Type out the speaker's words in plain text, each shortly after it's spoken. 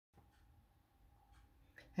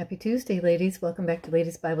Happy Tuesday, ladies. Welcome back to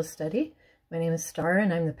Ladies Bible Study. My name is Starr,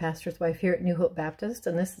 and I'm the pastor's wife here at New Hope Baptist,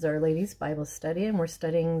 and this is our Ladies Bible Study, and we're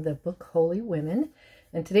studying the book Holy Women.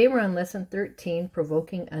 And today we're on Lesson 13,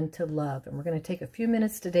 Provoking unto Love, and we're going to take a few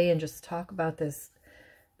minutes today and just talk about this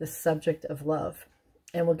subject of love.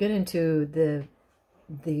 And we'll get into the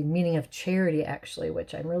meaning of charity, actually,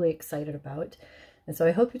 which I'm really excited about. And so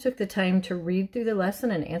I hope you took the time to read through the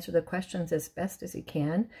lesson and answer the questions as best as you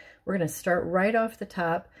can. We're going to start right off the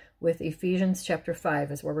top with Ephesians chapter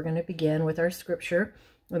 5 is where we're going to begin with our scripture.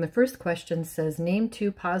 And the first question says, name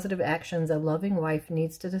 2 positive actions a loving wife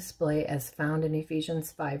needs to display as found in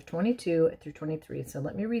Ephesians 5:22 through 23. So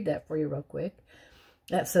let me read that for you real quick.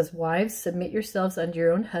 That says, wives, submit yourselves unto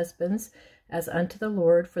your own husbands as unto the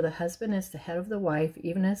Lord, for the husband is the head of the wife,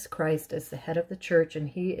 even as Christ is the head of the church, and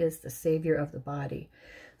he is the Savior of the body.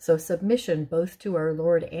 So submission both to our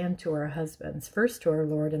Lord and to our husbands. First to our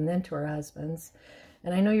Lord and then to our husbands.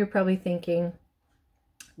 And I know you're probably thinking,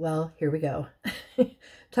 well, here we go.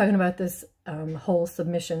 Talking about this whole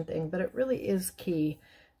submission thing, but it really is key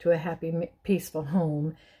to a happy, peaceful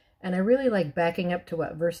home. And I really like backing up to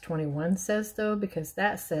what verse 21 says, though, because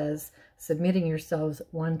that says, submitting yourselves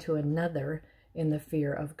one to another in the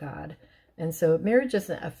fear of God. And so marriage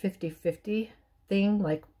isn't a 50-50 thing,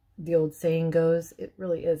 like the old saying goes. It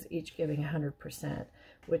really is each giving 100%,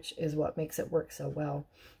 which is what makes it work so well.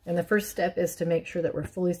 And the first step is to make sure that we're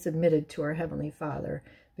fully submitted to our Heavenly Father,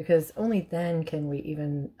 because only then can we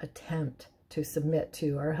even attempt to submit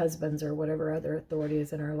to our husbands or whatever other authority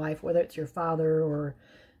is in our life, whether it's your father or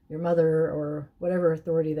your mother or whatever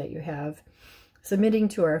authority that you have. Submitting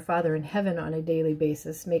to our Father in heaven on a daily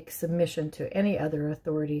basis makes submission to any other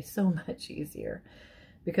authority so much easier,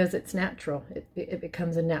 because it's natural. It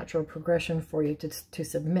becomes a natural progression for you to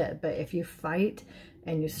submit. But if you fight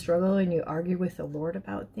and you struggle and you argue with the Lord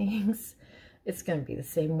about things, it's going to be the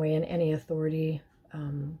same way in any authority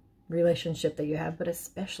relationship that you have, but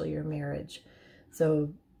especially your marriage. So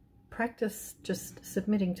practice just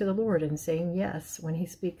submitting to the Lord and saying yes when he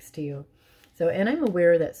speaks to you. So, and I'm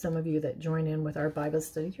aware that some of you that join in with our Bible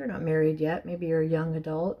study, you're not married yet. Maybe you're a young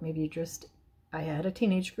adult. Maybe you just, I had a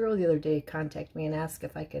teenage girl the other day contact me and ask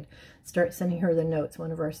if I could start sending her the notes,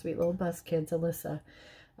 one of our sweet little bus kids, Alyssa.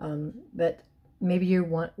 But maybe you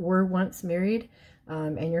were once married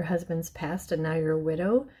and your husband's passed and now you're a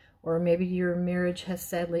widow, or maybe your marriage has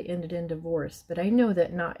sadly ended in divorce. But I know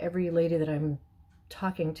that not every lady that I'm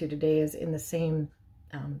talking to today is in the same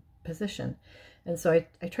position, and so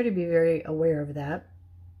I try to be very aware of that.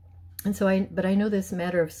 And so but I know this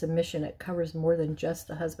matter of submission, it covers more than just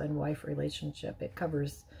the husband-wife relationship. It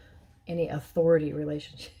covers any authority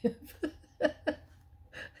relationship.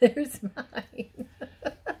 There's mine.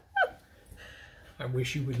 I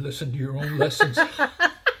wish you would listen to your own lessons. I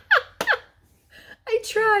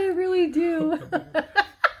try, I really do.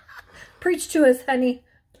 Preach to us, honey.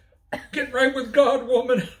 Get right with God,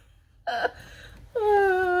 woman.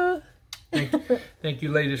 Thank you,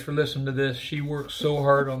 ladies, for listening to this. She works so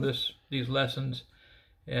hard on these lessons,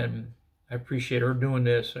 and I appreciate her doing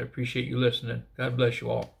this. I appreciate you listening. God bless you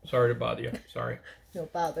all. Sorry to bother you. Sorry. No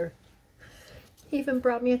bother. He even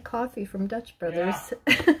brought me a coffee from Dutch Brothers.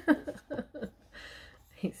 Yeah.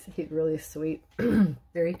 He's really sweet.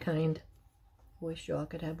 Very kind. Wish you all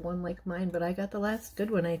could have one like mine, but I got the last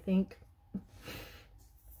good one, I think.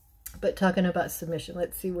 But talking about submission,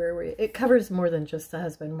 let's see it covers more than just the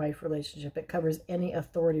husband-wife relationship. It covers any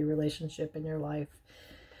authority relationship in your life.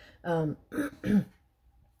 And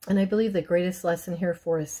I believe the greatest lesson here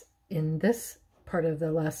for us in this part of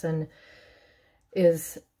the lesson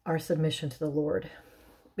is our submission to the Lord.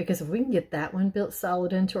 Because if we can get that one built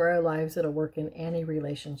solid into our lives, it'll work in any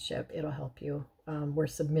relationship. It'll help you where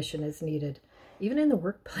submission is needed, even in the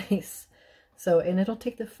workplace. So, and it'll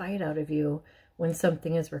take the fight out of you when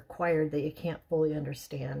something is required that you can't fully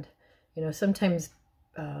understand. You know, sometimes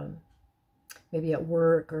maybe at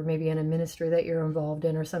work or maybe in a ministry that you're involved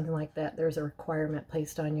in or something like that, there's a requirement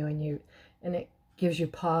placed on you and it gives you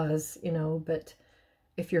pause, you know. But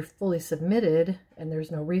if you're fully submitted and there's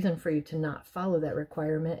no reason for you to not follow that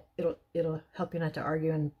requirement, it'll help you not to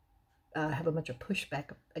argue and have a bunch of pushback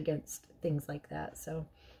against things like that. So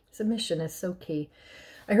submission is so key.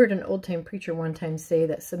 I heard an old-time preacher one time say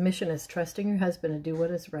that submission is trusting your husband to do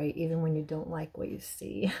what is right, even when you don't like what you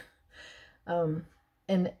see.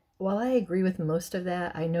 And while I agree with most of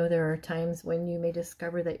that, I know there are times when you may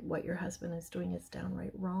discover that what your husband is doing is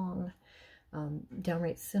downright wrong,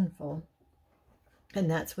 downright sinful. And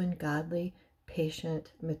that's when godly,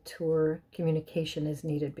 patient, mature communication is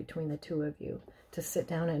needed between the two of you to sit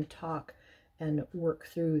down and talk and work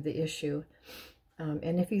through the issue.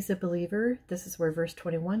 And if he's a believer, this is where verse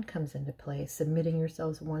 21 comes into play, submitting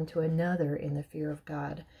yourselves one to another in the fear of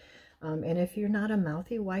God. And if you're not a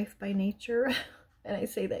mouthy wife by nature, and I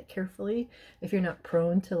say that carefully, if you're not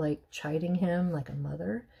prone to like chiding him like a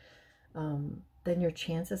mother, then your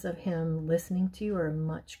chances of him listening to you are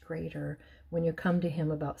much greater when you come to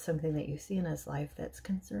him about something that you see in his life that's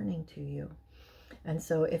concerning to you. And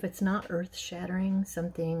so if it's not earth-shattering,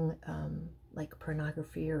 something like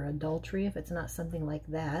pornography or adultery, if it's not something like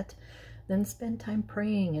that, then spend time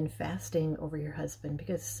praying and fasting over your husband,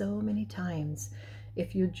 because so many times,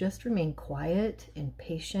 if you just remain quiet and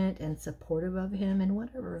patient and supportive of him in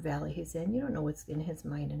whatever valley he's in, you don't know what's in his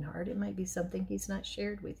mind and heart. It might be something he's not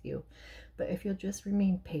shared with you. But if you'll just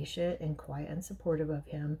remain patient and quiet and supportive of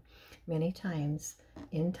him, many times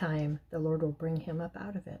in time, the Lord will bring him up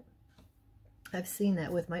out of it. I've seen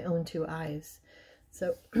that with my own 2 eyes.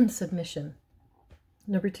 So submission.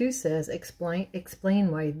 Number 2 says, explain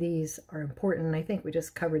why these are important. And I think we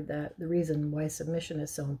just covered that, the reason why submission is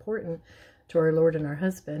so important to our Lord and our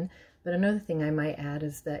husband. But another thing I might add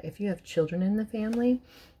is that if you have children in the family,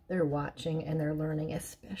 they're watching and they're learning,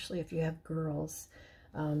 especially if you have girls.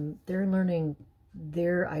 They're learning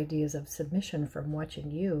their ideas of submission from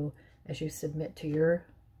watching you as you submit to your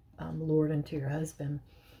Lord and to your husband.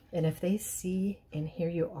 And if they see and hear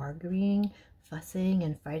you arguing, fussing,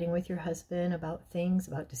 and fighting with your husband about things,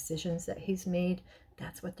 about decisions that he's made,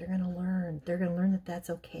 that's what they're going to learn. They're going to learn that that's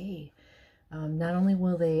okay. Not only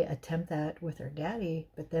will they attempt that with their daddy,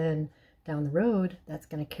 but then down the road, that's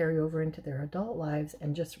going to carry over into their adult lives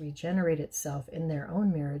and just regenerate itself in their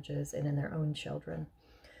own marriages and in their own children.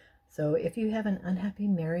 So if you have an unhappy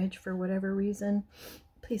marriage for whatever reason,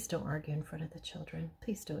 please don't argue in front of the children.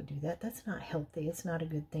 Please don't do that. That's not healthy. It's not a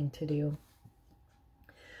good thing to do.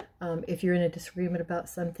 If you're in a disagreement about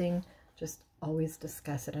something, just always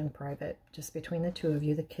discuss it in private, just between the 2 of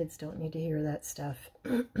you. The kids don't need to hear that stuff.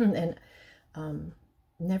 And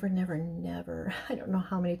never, never, never, I don't know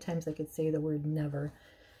how many times I could say the word never,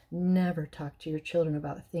 never talk to your children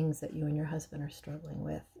about things that you and your husband are struggling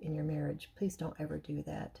with in your marriage. Please don't ever do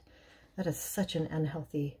that. That is such an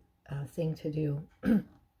unhealthy thing to do.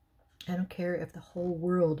 I don't care if the whole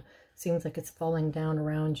world seems like it's falling down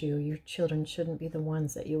around you. Your children shouldn't be the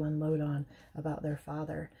ones that you unload on about their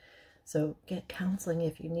father. So get counseling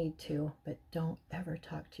if you need to, but don't ever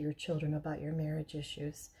talk to your children about your marriage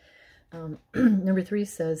issues. Number 3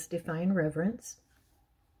 says, define reverence.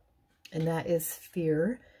 And that is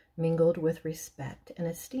fear mingled with respect and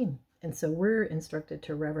esteem. And so we're instructed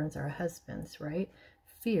to reverence our husbands, right?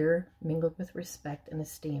 Fear mingled with respect and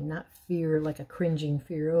esteem. Not fear like a cringing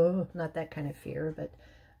fear. Oh, not that kind of fear, but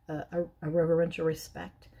a reverential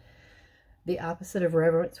respect. The opposite of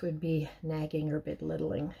reverence would be nagging or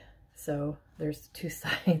belittling. So there's 2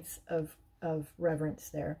 sides of reverence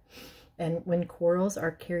there. And when quarrels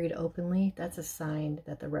are carried openly, that's a sign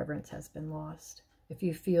that the reverence has been lost. If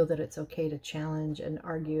you feel that it's okay to challenge and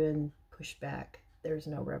argue and push back, there's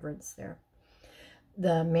no reverence there.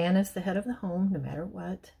 The man is the head of the home, no matter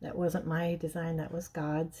what. That wasn't my design, that was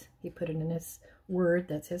God's. He put it in his word.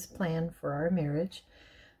 That's his plan for our marriage.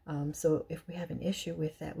 So if we have an issue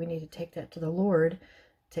with that, we need to take that to the Lord,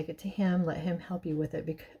 take it to him, let him help you with it.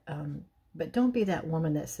 But don't be that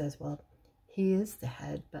woman that says, well, he is the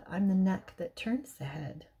head, but I'm the neck that turns the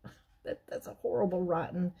head. That's a horrible,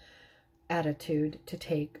 rotten attitude to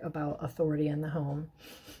take about authority in the home.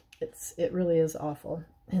 It really is awful.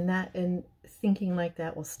 And thinking like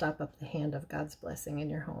that will stop up the hand of God's blessing in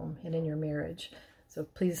your home and in your marriage. So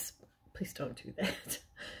please don't do that.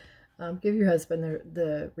 Give your husband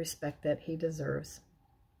the respect that he deserves.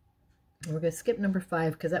 And we're going to skip number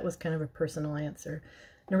 5 because that was kind of a personal answer.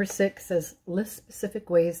 Number 6 says, list specific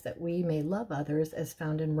ways that we may love others as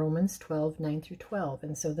found in Romans 12, 9 through 12.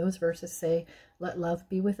 And so those verses say, let love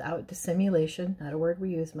be without dissimulation. Not a word we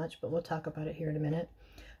use much, but we'll talk about it here in a minute.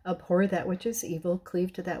 Abhor that which is evil,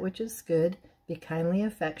 cleave to that which is good, be kindly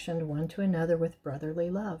affectioned one to another with brotherly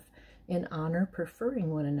love, in honor preferring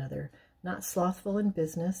one another, not slothful in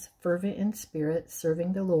business, fervent in spirit,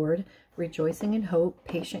 serving the Lord, rejoicing in hope,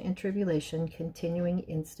 patient in tribulation, continuing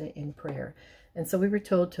instant in prayer. And so we were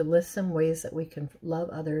told to list some ways that we can love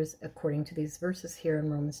others according to these verses here in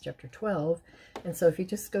Romans chapter 12. And so if you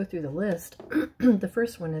just go through the list, the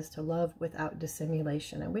first one is to love without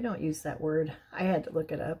dissimulation. And we don't use that word. I had to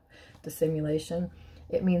look it up, dissimulation.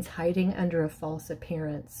 It means hiding under a false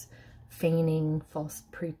appearance, feigning, false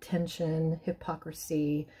pretension,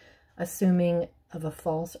 hypocrisy, assuming of a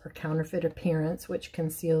false or counterfeit appearance which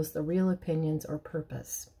conceals the real opinions or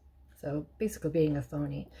purpose. So basically being a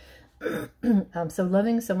phony. So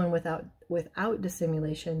loving someone without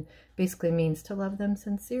dissimulation basically means to love them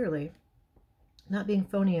sincerely, not being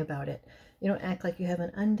phony about it. You don't act like you have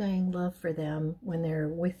an undying love for them when they're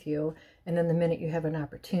with you, and then the minute you have an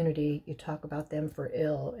opportunity, you talk about them for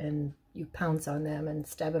ill, and you pounce on them and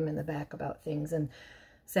stab them in the back about things. And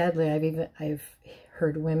sadly, I've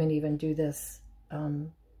heard women even do this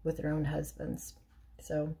with their own husbands.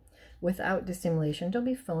 So, without dissimulation, don't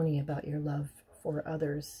be phony about your love for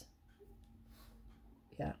others.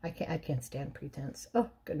 Yeah, I can't stand pretense. Oh,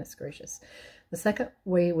 goodness gracious. The second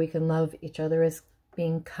way we can love each other is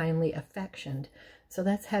being kindly affectioned. So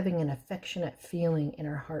that's having an affectionate feeling in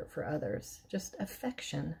our heart for others. Just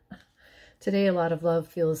affection. Today, a lot of love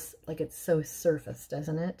feels like it's so surface,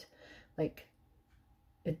 doesn't it? Like,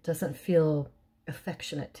 it doesn't feel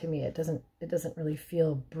affectionate to me. It doesn't really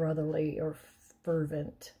feel brotherly or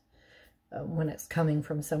fervent when it's coming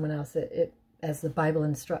from someone else. It as the Bible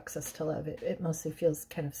instructs us to love, it mostly feels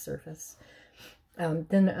kind of surface.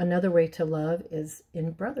 Then another way to love is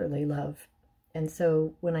in brotherly love. And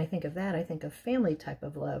so when I think of that, I think of family type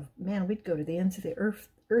of love. Man, we'd go to the ends of the earth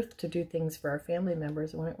to do things for our family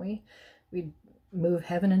members, wouldn't we? We'd move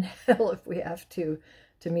heaven and hell if we have to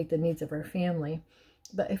meet the needs of our family.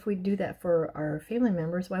 But if we do that for our family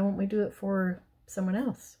members, why won't we do it for someone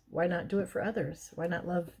else? Why not do it for others? Why not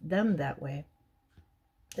love them that way?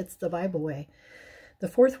 It's the Bible way. The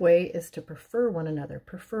fourth way is to prefer one another,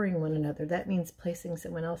 preferring one another. That means placing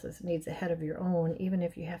someone else's needs ahead of your own, even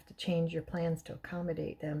if you have to change your plans to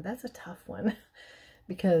accommodate them. That's a tough one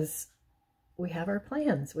because we have our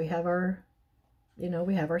plans. We have our,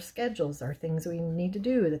 we have our schedules, our things we need to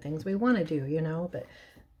do, the things we want to do, but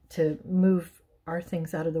to move our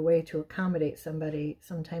things out of the way to accommodate somebody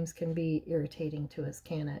sometimes can be irritating to us,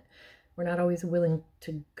 can it? We're not always willing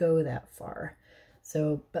to go that far.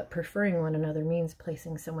 So, but preferring one another means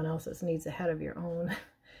placing someone else's needs ahead of your own.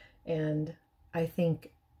 And I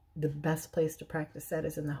think the best place to practice that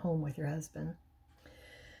is in the home with your husband.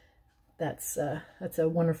 That's a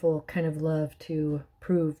wonderful kind of love to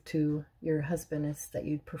prove to your husband, is that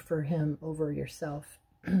you'd prefer him over yourself.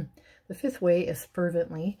 The fifth way is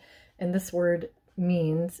fervently, and this word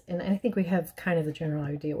means, and I think we have kind of the general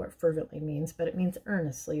idea what fervently means, but it means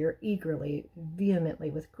earnestly or eagerly,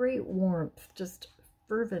 vehemently, with great warmth, just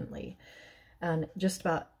fervently. And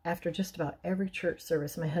after just about every church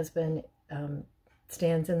service, my husband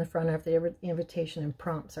stands in the front of the invitation and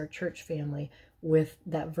prompts our church family with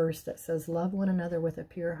that verse that says, love one another with a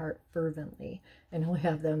pure heart fervently. And he'll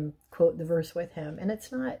have them quote the verse with him. And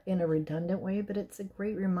it's not in a redundant way, but it's a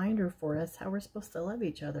great reminder for us how we're supposed to love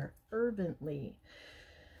each other fervently.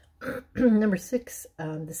 Number 6,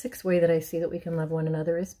 the sixth way that I see that we can love one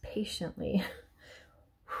another is patiently.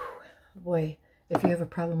 Boy, if you have a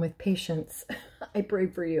problem with patience, I pray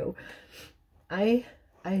for you. I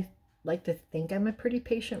like to think I'm a pretty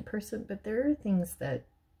patient person, but there are things that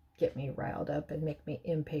get me riled up and make me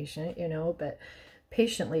impatient, but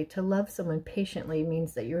patiently, to love someone patiently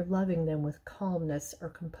means that you're loving them with calmness or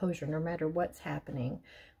composure, no matter what's happening,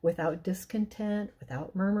 without discontent,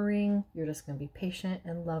 without murmuring. You're just going to be patient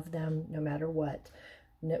and love them no matter what,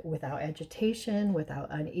 without agitation,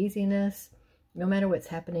 without uneasiness, no matter what's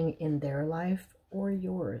happening in their life or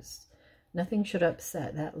yours. Nothing should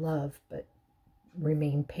upset that love, but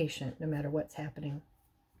remain patient no matter what's happening.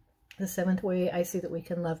 The seventh way I see that we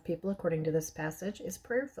can love people according to this passage is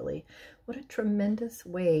prayerfully. What a tremendous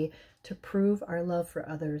way to prove our love for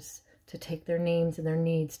others, to take their names and their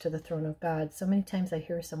needs to the throne of God. So many times I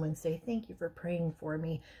hear someone say, thank you for praying for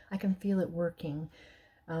me. I can feel it working.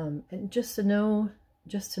 And just to know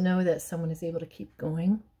that someone is able to keep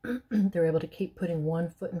going, they're able to keep putting one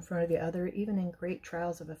foot in front of the other, even in great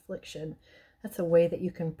trials of affliction. That's a way that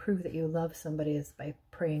you can prove that you love somebody, is by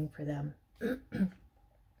praying for them.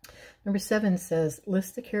 Number 7 says,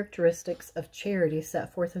 list the characteristics of charity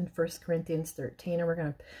set forth in 1 Corinthians 13. And we're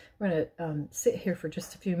going to sit here for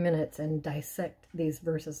just a few minutes and dissect these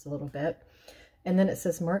verses a little bit. And then it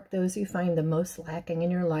says, mark those you find the most lacking in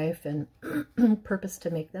your life and purpose to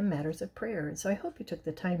make them matters of prayer. And so I hope you took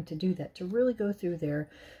the time to do that, to really go through there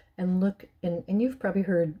and look. And you've probably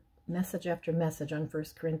heard message after message on 1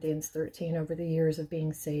 Corinthians 13 over the years of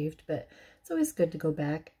being saved, but it's always good to go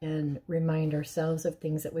back and remind ourselves of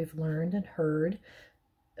things that we've learned and heard.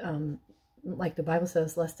 Like the Bible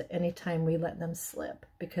says, lest at any time we let them slip,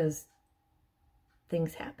 because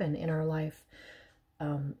things happen in our life.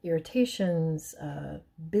 Irritations,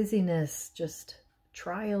 busyness, just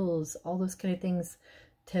trials, all those kind of things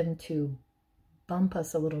tend to bump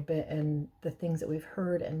us a little bit, and the things that we've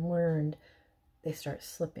heard and learned, they start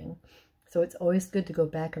slipping. So it's always good to go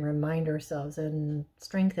back and remind ourselves and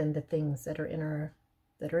strengthen the things that are in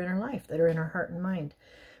that are in our life, that are in our heart and mind.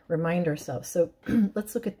 Remind ourselves. So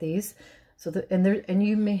let's look at these. So and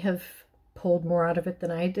you may have pulled more out of it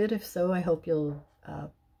than I did. If so, I hope you'll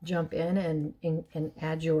jump in and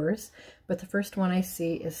add yours. But the first one I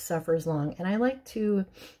see is suffers long. And I like to,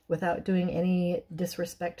 without doing any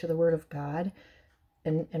disrespect to the Word of God,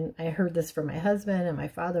 and I heard this from my husband and my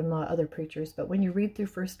father-in-law, other preachers, but when you read through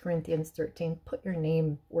 1 Corinthians 13, put your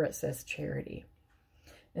name where it says charity.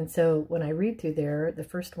 And so when I read through there, the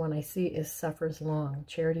first one I see is suffers long.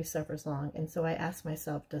 Charity suffers long. And so I ask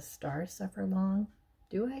myself, does Starr suffer long?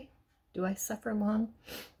 Do I? Do I suffer long?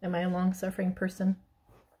 Am I a long-suffering person?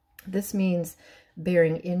 This means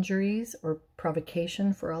bearing injuries or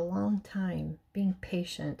provocation for a long time, being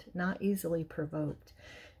patient, not easily provoked.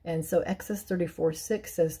 And so Exodus 34:6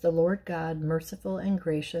 says, the Lord God, merciful and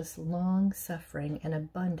gracious, long-suffering and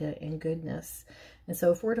abundant in goodness. And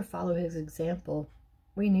so if we're to follow his example,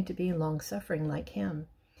 we need to be long-suffering like him.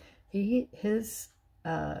 His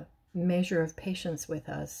measure of patience with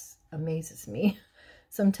us amazes me.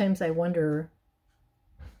 Sometimes I wonder,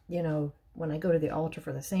 you know, when I go to the altar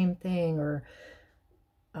for the same thing, or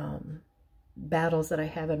battles that I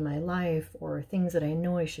have in my life, or things that I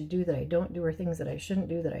know I should do that I don't do, or things that I shouldn't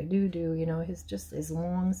do that I do, you know, his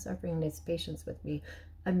long-suffering and his patience with me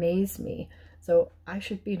amaze me. So I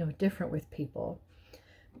should be no different with people.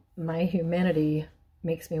 My humanity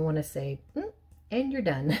makes me want to say, and you're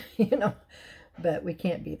done, you know, but we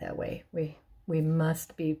can't be that way. We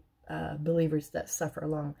must be believers that suffer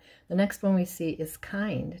long. The next one we see is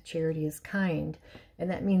kind. Charity is kind, and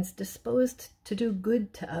that means disposed to do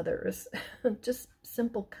good to others. Just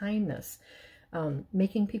simple kindness,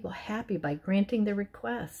 making people happy by granting their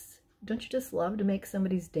requests. Don't you just love to make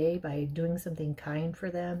somebody's day by doing something kind for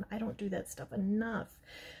them? I don't do that stuff enough.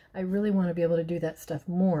 I really want to be able to do that stuff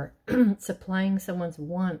more. Supplying someone's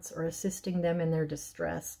wants or assisting them in their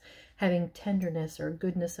distress, having tenderness or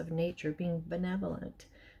goodness of nature, being benevolent,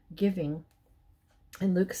 giving.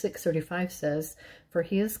 And Luke 6:35 says, for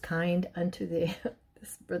he is kind unto the...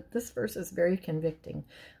 This verse is very convicting.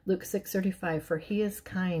 Luke 6:35, for he is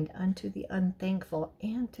kind unto the unthankful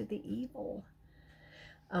and to the evil.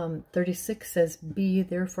 36 says, be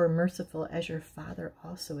therefore merciful as your Father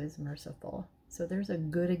also is merciful. So there's a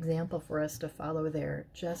good example for us to follow there,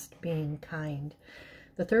 just being kind.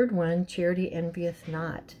 The third one, charity envieth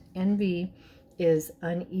not. Envy is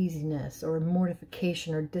uneasiness or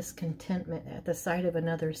mortification or discontentment at the sight of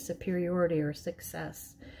another's superiority or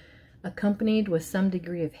success, accompanied with some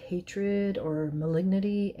degree of hatred or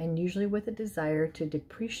malignity, and usually with a desire to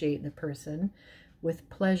depreciate the person with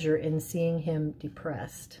pleasure in seeing him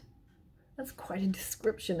depressed. That's quite a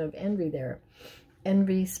description of envy there.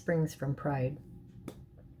 Envy springs from pride.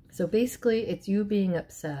 So basically, it's you being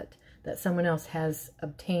upset that someone else has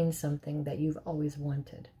obtained something that you've always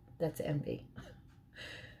wanted. That's envy.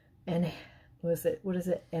 And what is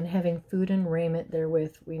it? And having food and raiment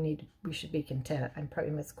therewith, we should be content. I'm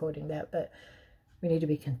probably misquoting that, but we need to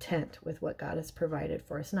be content with what God has provided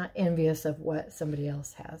for us, not envious of what somebody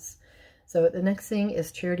else has. So the next thing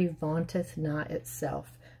is charity vaunteth not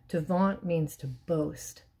itself. To vaunt means to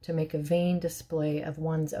boast, to make a vain display of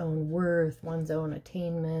one's own worth, one's own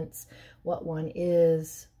attainments, what one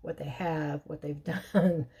is, what they have, what they've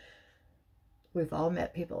done. We've all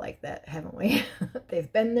met people like that, haven't we?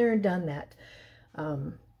 They've been there and done that.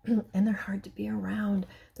 And they're hard to be around.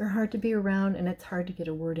 They're hard to be around, and it's hard to get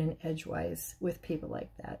a word in edgewise with people like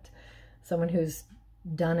that. Someone who's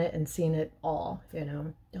done it and seen it all, you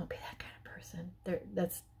know. Don't be that kind of person.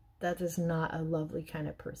 That is not a lovely kind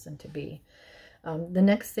of person to be. The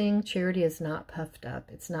next thing, charity is not puffed up.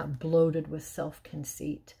 It's not bloated with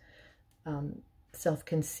self-conceit.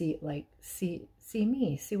 Self-conceit like, see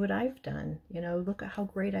me, see what I've done. You know, look at how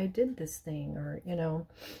great I did this thing. Or, you know,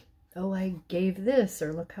 oh, I gave this.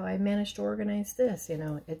 Or look how I managed to organize this. You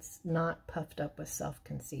know, it's not puffed up with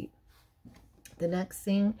self-conceit. The next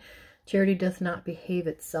thing, charity doth not behave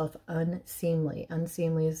itself unseemly.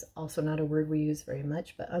 Unseemly is also not a word we use very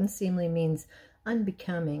much, but unseemly means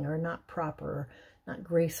unbecoming or not proper, not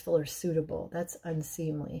graceful or suitable. That's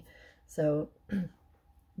unseemly. So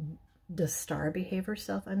does Starr behave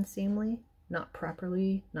herself unseemly? Not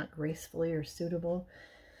properly, not gracefully or suitable?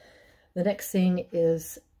 The next thing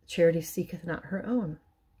is charity seeketh not her own,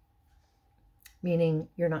 meaning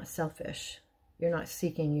you're not selfish. You're not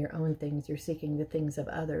seeking your own things. You're seeking the things of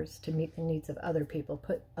others to meet the needs of other people.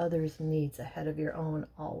 Put others' needs ahead of your own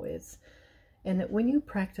always. And when you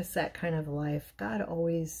practice that kind of life, God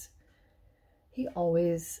He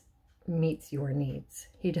always meets your needs.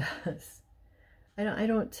 He does. I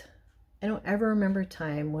don't I don't ever remember a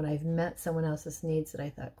time when I've met someone else's needs that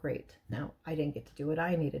I thought, great, now I didn't get to do what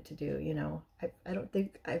I needed to do, you know. I don't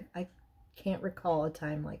think, I can't recall a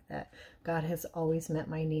time like that. God has always met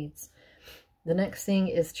my needs. The next thing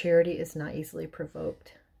is charity is not easily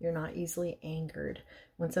provoked. You're not easily angered.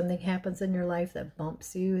 When something happens in your life that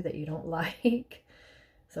bumps you, that you don't like,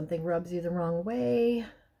 something rubs you the wrong way,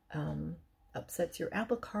 upsets your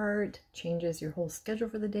apple cart, changes your whole schedule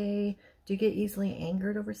for the day, do you get easily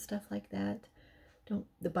angered over stuff like that? Don't.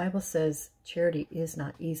 The Bible says charity is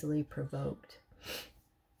not easily provoked.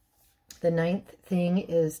 The ninth thing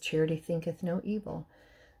is charity thinketh no evil.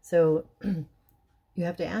 So you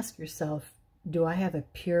have to ask yourself, do I have a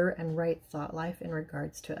pure and right thought life in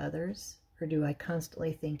regards to others, or do I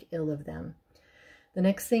constantly think ill of them? The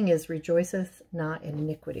next thing is rejoiceth not in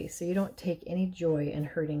iniquity. So you don't take any joy in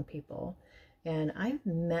hurting people. And I've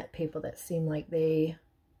met people that seem like they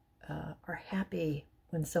are happy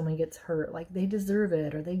when someone gets hurt, like they deserve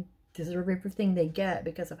it, or they deserve everything they get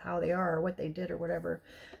because of how they are or what they did or whatever.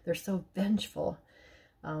 They're so vengeful.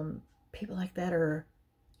 People like that are,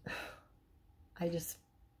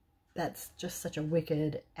 that's just such a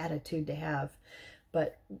wicked attitude to have.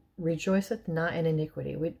 But rejoiceth not in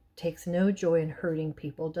iniquity. It takes no joy in hurting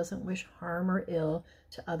people, doesn't wish harm or ill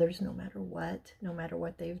to others no matter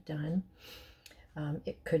what they've done.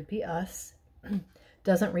 It could be us.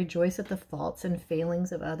 Doesn't rejoice at the faults and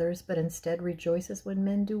failings of others, but instead rejoices when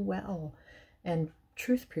men do well. And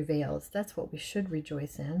truth prevails. That's what we should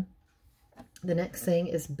rejoice in. The next thing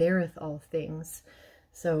is beareth all things.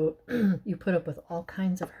 So you put up with all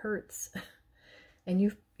kinds of hurts. And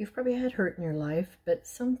you've probably had hurt in your life, but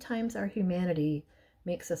sometimes our humanity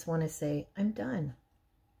makes us want to say, I'm done.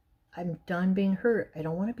 I'm done being hurt. I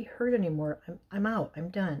don't want to be hurt anymore. I'm out. I'm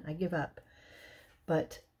done. I give up.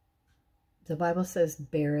 But the Bible says,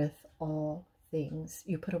 beareth all things.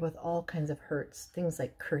 You put up with all kinds of hurts. Things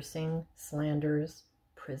like cursing, slanders,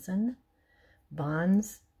 prison,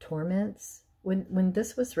 bonds, torments. When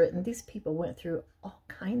this was written, these people went through all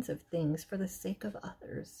kinds of things for the sake of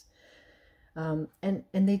others. And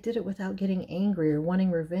they did it without getting angry or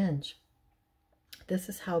wanting revenge. This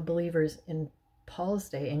is how believers in Paul's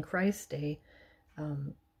day, in Christ's day,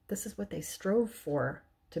 this is what they strove for,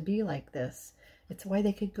 to be like this. It's why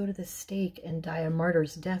they could go to the stake and die a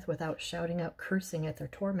martyr's death without shouting out cursing at their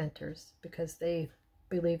tormentors, because they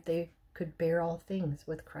believed they could bear all things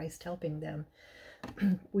with Christ helping them.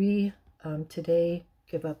 We today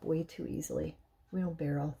give up way too easily. We don't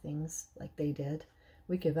bear all things like they did.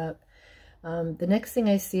 We give up. The next thing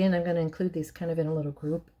I see, and I'm going to include these kind of in a little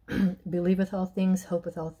group, believeth all things,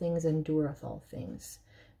 hopeth all things, endureth all things.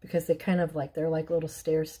 Because they kind of like, they're like little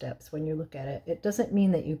stair steps when you look at it. It doesn't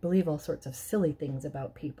mean that you believe all sorts of silly things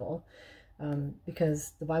about people,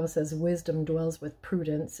 because the Bible says wisdom dwells with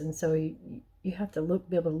prudence. And so you have to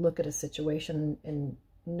be able to look at a situation and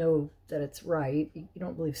know that it's right. You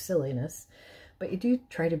don't believe silliness, but you do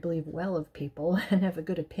try to believe well of people and have a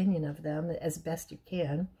good opinion of them as best you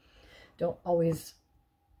can. Don't always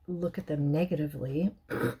look at them negatively.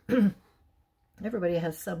 Everybody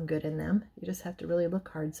has some good in them. You just have to really look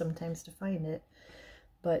hard sometimes to find it.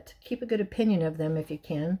 But keep a good opinion of them if you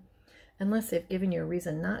can, unless they've given you a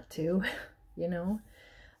reason not to, you know.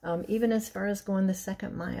 Even as far as going the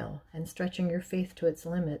 2nd mile and stretching your faith to its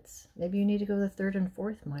limits. Maybe you need to go the 3rd and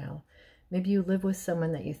 4th mile. Maybe you live with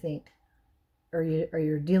someone that you think, or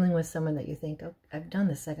you're dealing with someone that you think, oh, I've done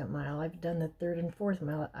the 2nd mile, I've done the 3rd and 4th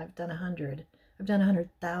mile, I've done 100, I've done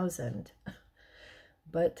 100,000.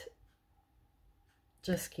 But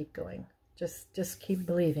just keep going. Just keep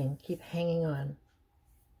believing. Keep hanging on.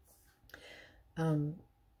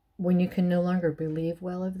 When you can no longer believe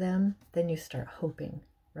well of them, then you start hoping,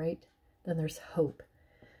 right? Then there's hope.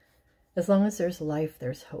 As long as there's life,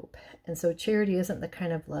 there's hope. And so charity isn't the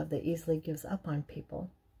kind of love that easily gives up on people.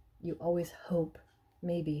 You always hope.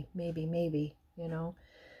 Maybe, you know.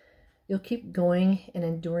 You'll keep going and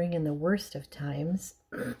enduring in the worst of times,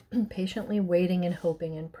 patiently waiting and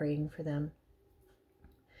hoping and praying for them.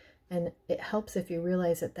 And it helps if you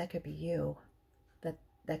realize that could be you.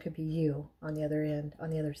 That could be you on the other end,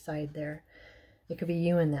 on the other side there. It could be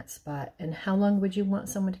you in that spot. And how long would you want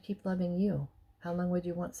someone to keep loving you? How long would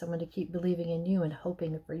you want someone to keep believing in you and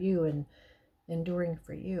hoping for you and enduring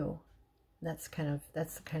for you? That's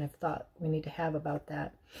the kind of thought we need to have about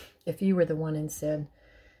that. If you were the one in sin.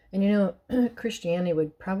 And you know, Christianity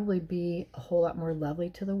would probably be a whole lot more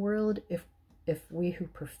lovely to the world if we who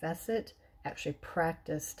profess it actually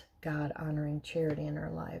practiced God-honoring charity in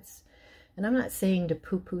our lives. And I'm not saying to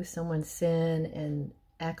poo-poo someone's sin and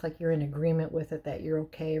act like you're in agreement with it, that you're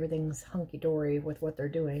okay, everything's hunky-dory with what they're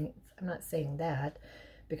doing. I'm not saying that,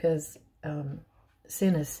 because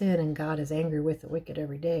sin is sin, and God is angry with the wicked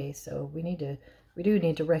every day. So we do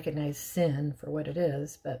need to recognize sin for what it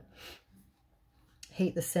is, but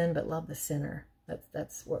hate the sin, but love the sinner.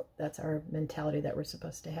 That's our mentality that we're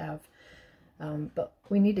supposed to have. But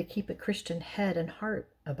we need to keep a Christian head and heart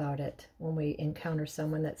about it when we encounter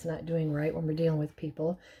someone that's not doing right, when we're dealing with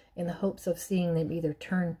people, in the hopes of seeing them either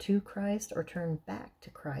turn to Christ or turn back to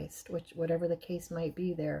Christ, whatever the case might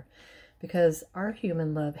be there. Because our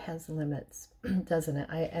human love has limits, doesn't it?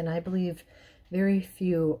 I believe very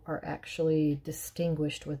few are actually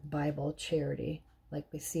distinguished with Bible charity, like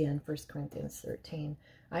we see in 1 Corinthians 13.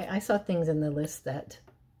 I saw things in the list that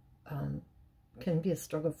can be a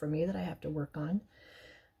struggle for me that I have to work on.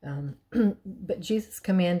 But Jesus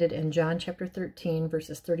commanded in John chapter 13,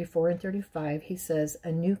 verses 34 and 35, he says,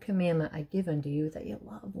 "A new commandment I give unto you, that you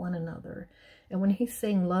love one another." And when he's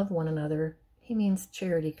saying love one another, he means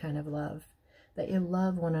charity kind of love. That you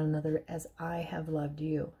love one another as I have loved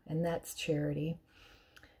you. And that's charity.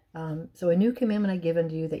 So a new commandment I give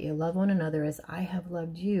unto you, that you love one another as I have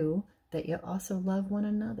loved you, that you also love one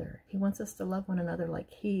another. He wants us to love one another like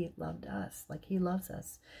he loved us, like he loves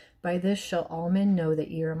us. "By this shall all men know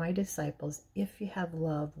that ye are my disciples, if you have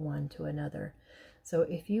love one to another." So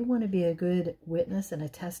if you want to be a good witness and a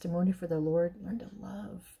testimony for the Lord, learn to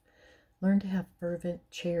love. Learn to have fervent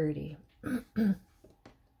charity.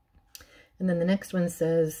 And then the next one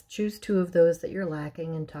says, choose two of those that you're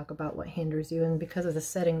lacking and talk about what hinders you. And because of the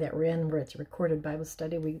setting that we're in, where it's a recorded Bible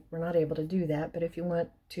study, we're not able to do that. But if you want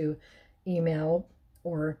to email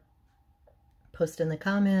or post in the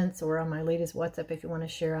comments or on my latest WhatsApp, if you want to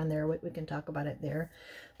share on there, we can talk about it there.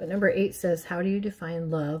 But number 8 says, how do you define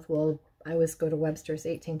love? Well, I always go to Webster's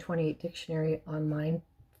 1828 dictionary online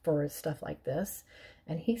for stuff like this.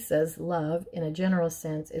 And he says love, in a general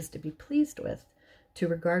sense, is to be pleased with, to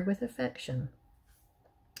regard with affection.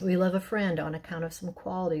 We love a friend on account of some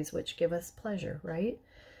qualities which give us pleasure, right?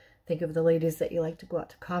 Think of the ladies that you like to go out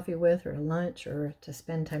to coffee with or lunch or to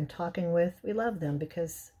spend time talking with. We love them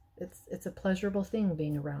because it's a pleasurable thing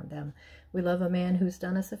being around them. We love a man who's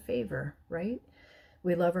done us a favor, right?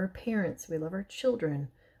 We love our parents. We love our children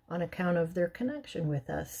on account of their connection with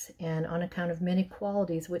us and on account of many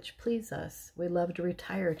qualities which please us. We love to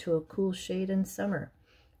retire to a cool shade in summer.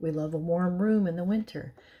 We love a warm room in the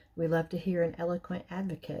winter. We love to hear an eloquent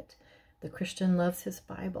advocate. The Christian loves his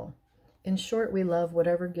Bible. In short, we love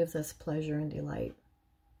whatever gives us pleasure and delight,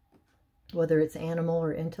 whether it's animal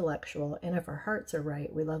or intellectual. And if our hearts are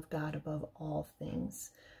right, we love God above all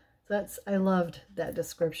things. So I loved that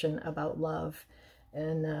description about love.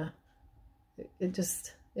 And it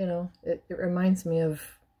just, it reminds me of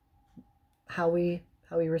how we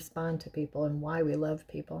respond to people and why we love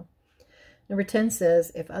people. Number 10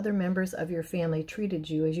 says, if other members of your family treated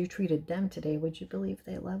you as you treated them today, would you believe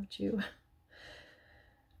they loved you?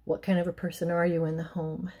 What kind of a person are you in the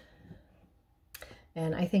home?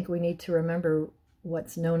 And I think we need to remember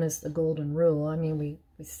what's known as the golden rule. I mean, we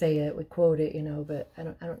say it, we quote it, but I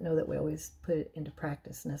don't know that we always put it into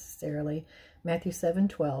practice necessarily. Matthew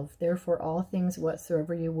 7:12, therefore all things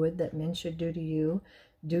whatsoever you would that men should do to you,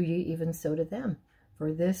 do ye even so to them.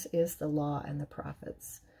 For this is the law and the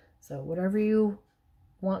prophets. So whatever you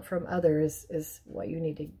want from others is what you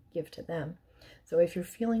need to give to them. So if you're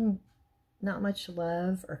feeling not much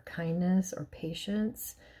love or kindness or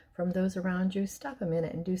patience from those around you, stop a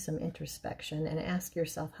minute and do some introspection and ask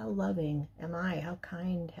yourself, how loving am I? How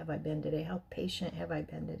kind have I been today? How patient have I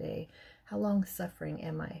been today? How long-suffering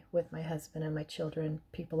am I with my husband and my children,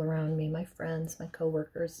 people around me, my friends, my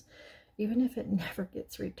coworkers? Even if it never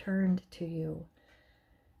gets returned to you,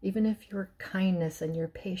 even if your kindness and your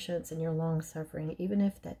patience and your long-suffering, even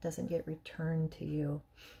if that doesn't get returned to you,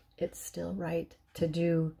 it's still right to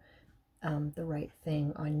do the right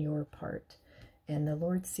thing on your part. And the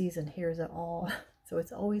Lord sees and hears it all. So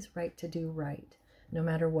it's always right to do right, no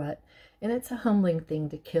matter what. And it's a humbling thing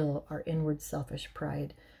to kill our inward selfish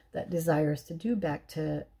pride that desires to do back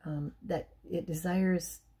to, that it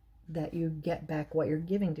desires that you get back what you're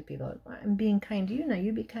giving to people. I'm being kind to you, now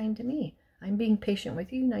you be kind to me. I'm being patient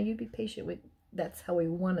with you, now you be patient with... That's how we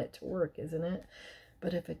want it to work, isn't it?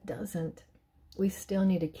 But if it doesn't, we still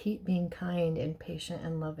need to keep being kind and patient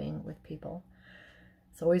and loving with people.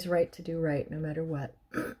 It's always right to do right, no matter what.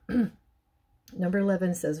 Number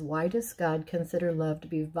 11 says, why does God consider love to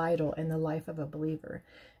be vital in the life of a believer?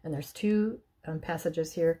 And there's two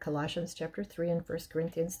passages here, Colossians chapter 3 and 1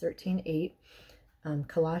 Corinthians 13:8.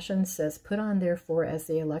 Colossians says, put on therefore as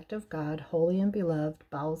the elect of God, holy and beloved,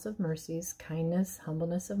 bowels of mercies, kindness,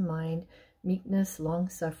 humbleness of mind, meekness,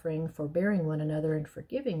 long-suffering, forbearing one another, and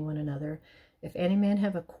forgiving one another. If any man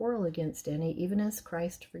have a quarrel against any, even as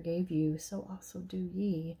Christ forgave you, so also do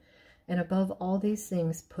ye. And above all these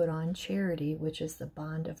things put on charity, which is the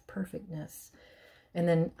bond of perfectness. And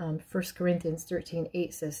then 1 Corinthians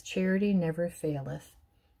 13:8 says, charity never faileth.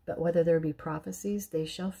 But whether there be prophecies, they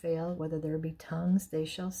shall fail. Whether there be tongues, they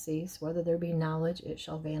shall cease. Whether there be knowledge, it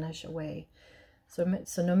shall vanish away. So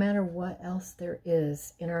no matter what else there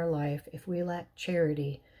is in our life, if we lack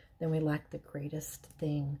charity, then we lack the greatest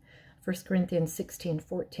thing. 1 Corinthians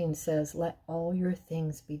 16:14 says, let all your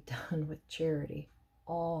things be done with charity.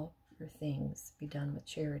 All your things be done with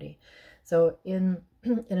charity. So in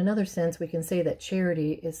another sense, we can say that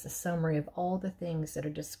charity is the summary of all the things that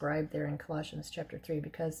are described there in Colossians chapter 3,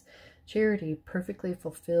 because charity perfectly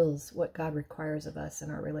fulfills what God requires of us in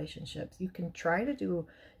our relationships. You can try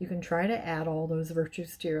to add all those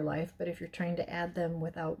virtues to your life, but if you're trying to add them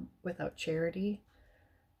without charity,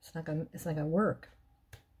 it's not gonna work.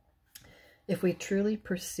 If we truly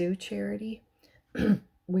pursue charity,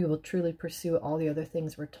 we will truly pursue all the other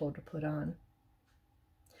things we're told to put on.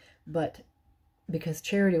 But because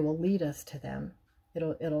charity will lead us to them,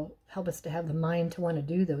 it'll help us to have the mind to want to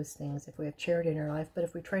do those things if we have charity in our life. But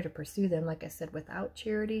if we try to pursue them, like I said, without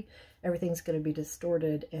charity, everything's going to be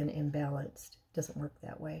distorted and imbalanced. It doesn't work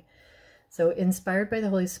that way. So inspired by the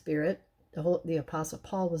Holy Spirit, the Apostle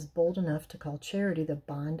Paul was bold enough to call charity the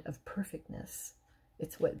bond of perfectness.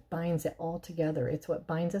 It's what binds it all together. It's what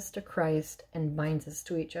binds us to Christ and binds us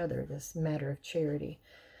to each other, this matter of charity.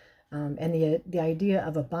 And the idea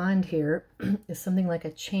of a bond here is something like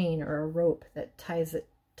a chain or a rope that ties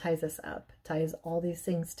us up, ties all these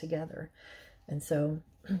things together. And so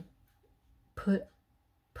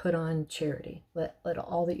put on charity. Let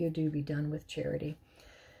all that you do be done with charity.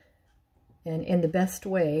 And in the best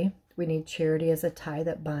way, we need charity as a tie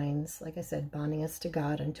that binds, like I said, bonding us to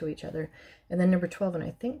God and to each other. And then number 12, and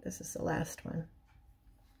I think this is the last one,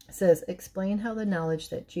 it says, explain how the knowledge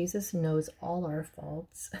that Jesus knows all our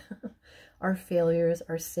faults, our failures,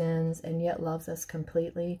 our sins, and yet loves us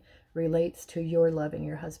completely relates to your loving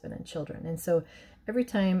your husband and children. And so every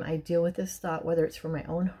time I deal with this thought, whether it's from my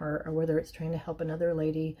own heart or whether it's trying to help another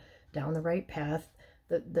lady down the right path,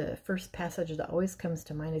 the first passage that always comes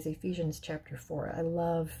to mind is Ephesians chapter 4. I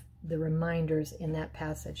love the reminders in that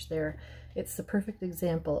passage there. It's the perfect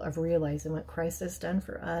example of realizing what Christ has done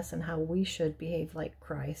for us and how we should behave like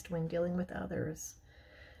Christ when dealing with others.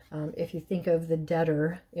 If you think of the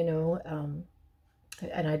debtor, and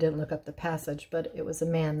I didn't look up the passage, but it was a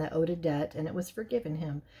man that owed a debt and it was forgiven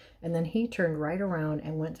him. And then he turned right around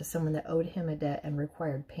and went to someone that owed him a debt and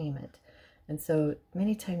required payment. And so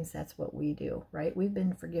many times that's what we do, right? We've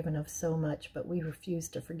been forgiven of so much, but we refuse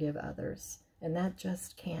to forgive others. And that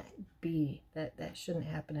just can't be, that shouldn't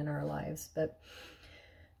happen in our lives. But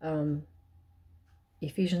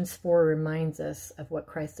Ephesians 4 reminds us of what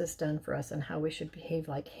Christ has done for us and how we should behave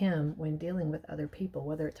like him when dealing with other people,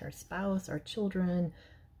 whether it's our spouse, our children,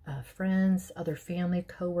 friends, other family,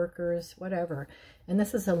 co-workers, whatever. And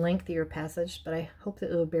this is a lengthier passage, but I hope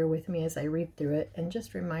that you'll bear with me as I read through it and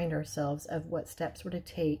just remind ourselves of what steps we're to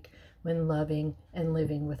take when loving and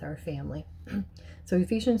living with our family. So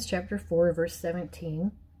Ephesians chapter 4, verse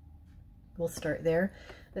 17, we'll start there.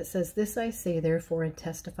 That says, this I say therefore and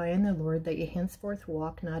testify in the Lord, that ye henceforth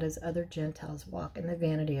walk not as other Gentiles walk, in the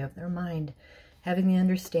vanity of their mind, having the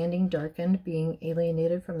understanding darkened, being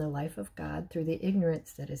alienated from the life of God through the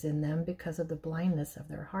ignorance that is in them because of the blindness of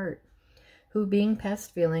their heart, who being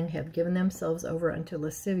past feeling have given themselves over unto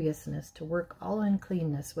lasciviousness, to work all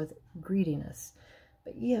uncleanness with greediness.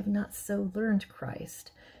 But ye have not so learned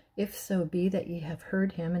Christ, if so be that ye have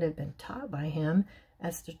heard him and have been taught by him,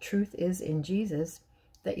 as the truth is in Jesus,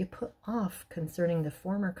 that you put off concerning the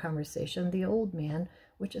former conversation the old man,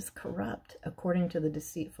 which is corrupt according to the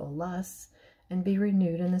deceitful lusts, and be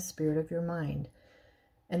renewed in the spirit of your mind,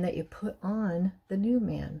 and that you put on the new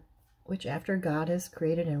man, which after God has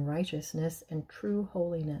created in righteousness and true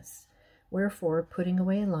holiness. Wherefore, putting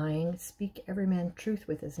away lying, speak every man truth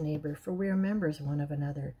with his neighbor, for we are members one of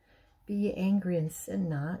another. Be ye angry and sin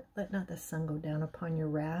not. Let not the sun go down upon your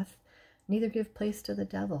wrath, neither give place to the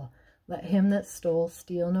devil. Let him that stole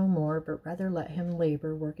steal no more, but rather let him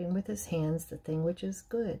labor, working with his hands the thing which is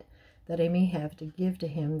good, that he may have to give to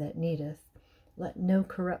him that needeth. Let no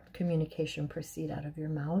corrupt communication proceed out of your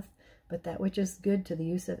mouth, but that which is good to the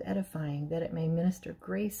use of edifying, that it may minister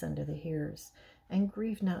grace unto the hearers. And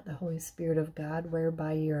grieve not the Holy Spirit of God,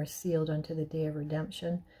 whereby ye are sealed unto the day of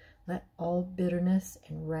redemption. Let all bitterness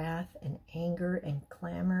and wrath and anger and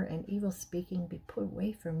clamor and evil speaking be put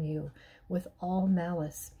away from you, with all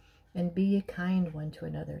malice. And be ye kind one to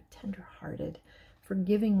another, tender-hearted,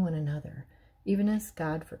 forgiving one another, even as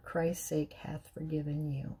God for Christ's sake hath forgiven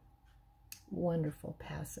you. Wonderful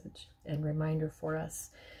passage and reminder for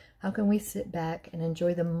us. How can we sit back and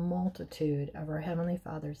enjoy the multitude of our Heavenly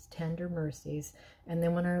Father's tender mercies, and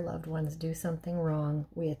then when our loved ones do something wrong,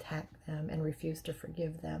 we attack them and refuse to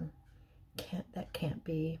forgive them? That can't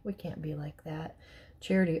be. We can't be like that.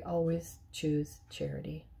 Charity, always choose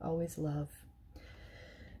charity. Always love.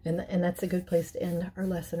 And that's a good place to end our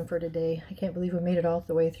lesson for today. I can't believe we made it all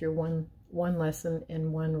the way through one lesson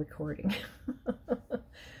in one recording.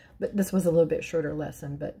 But this was a little bit shorter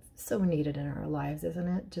lesson, but so needed in our lives, isn't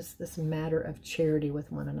it? Just this matter of charity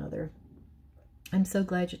with one another. I'm so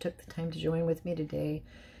glad you took the time to join with me today.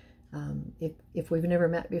 If we've never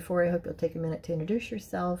met before, I hope you'll take a minute to introduce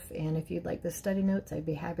yourself. And if you'd like the study notes, I'd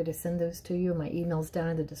be happy to send those to you. My email's down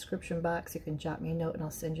in the description box. You can jot me a note and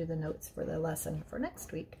I'll send you the notes for the lesson for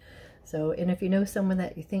next week. So, and if you know someone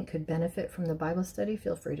that you think could benefit from the Bible study,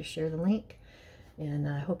 feel free to share the link. And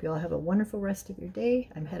I hope you all have a wonderful rest of your day.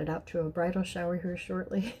 I'm headed out to a bridal shower here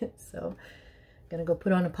shortly. So I'm going to go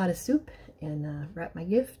put on a pot of soup and wrap my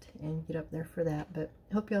gift and get up there for that. But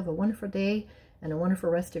I hope you have a wonderful day and a wonderful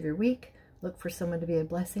rest of your week. Look for someone to be a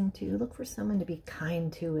blessing to. Look for someone to be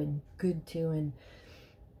kind to and good to, and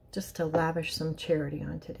just to lavish some charity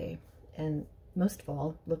on today. And most of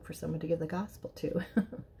all, look for someone to give the gospel to.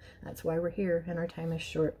 That's why we're here, and our time is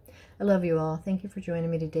short. I love you all. Thank you for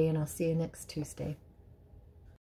joining me today, and I'll see you next Tuesday.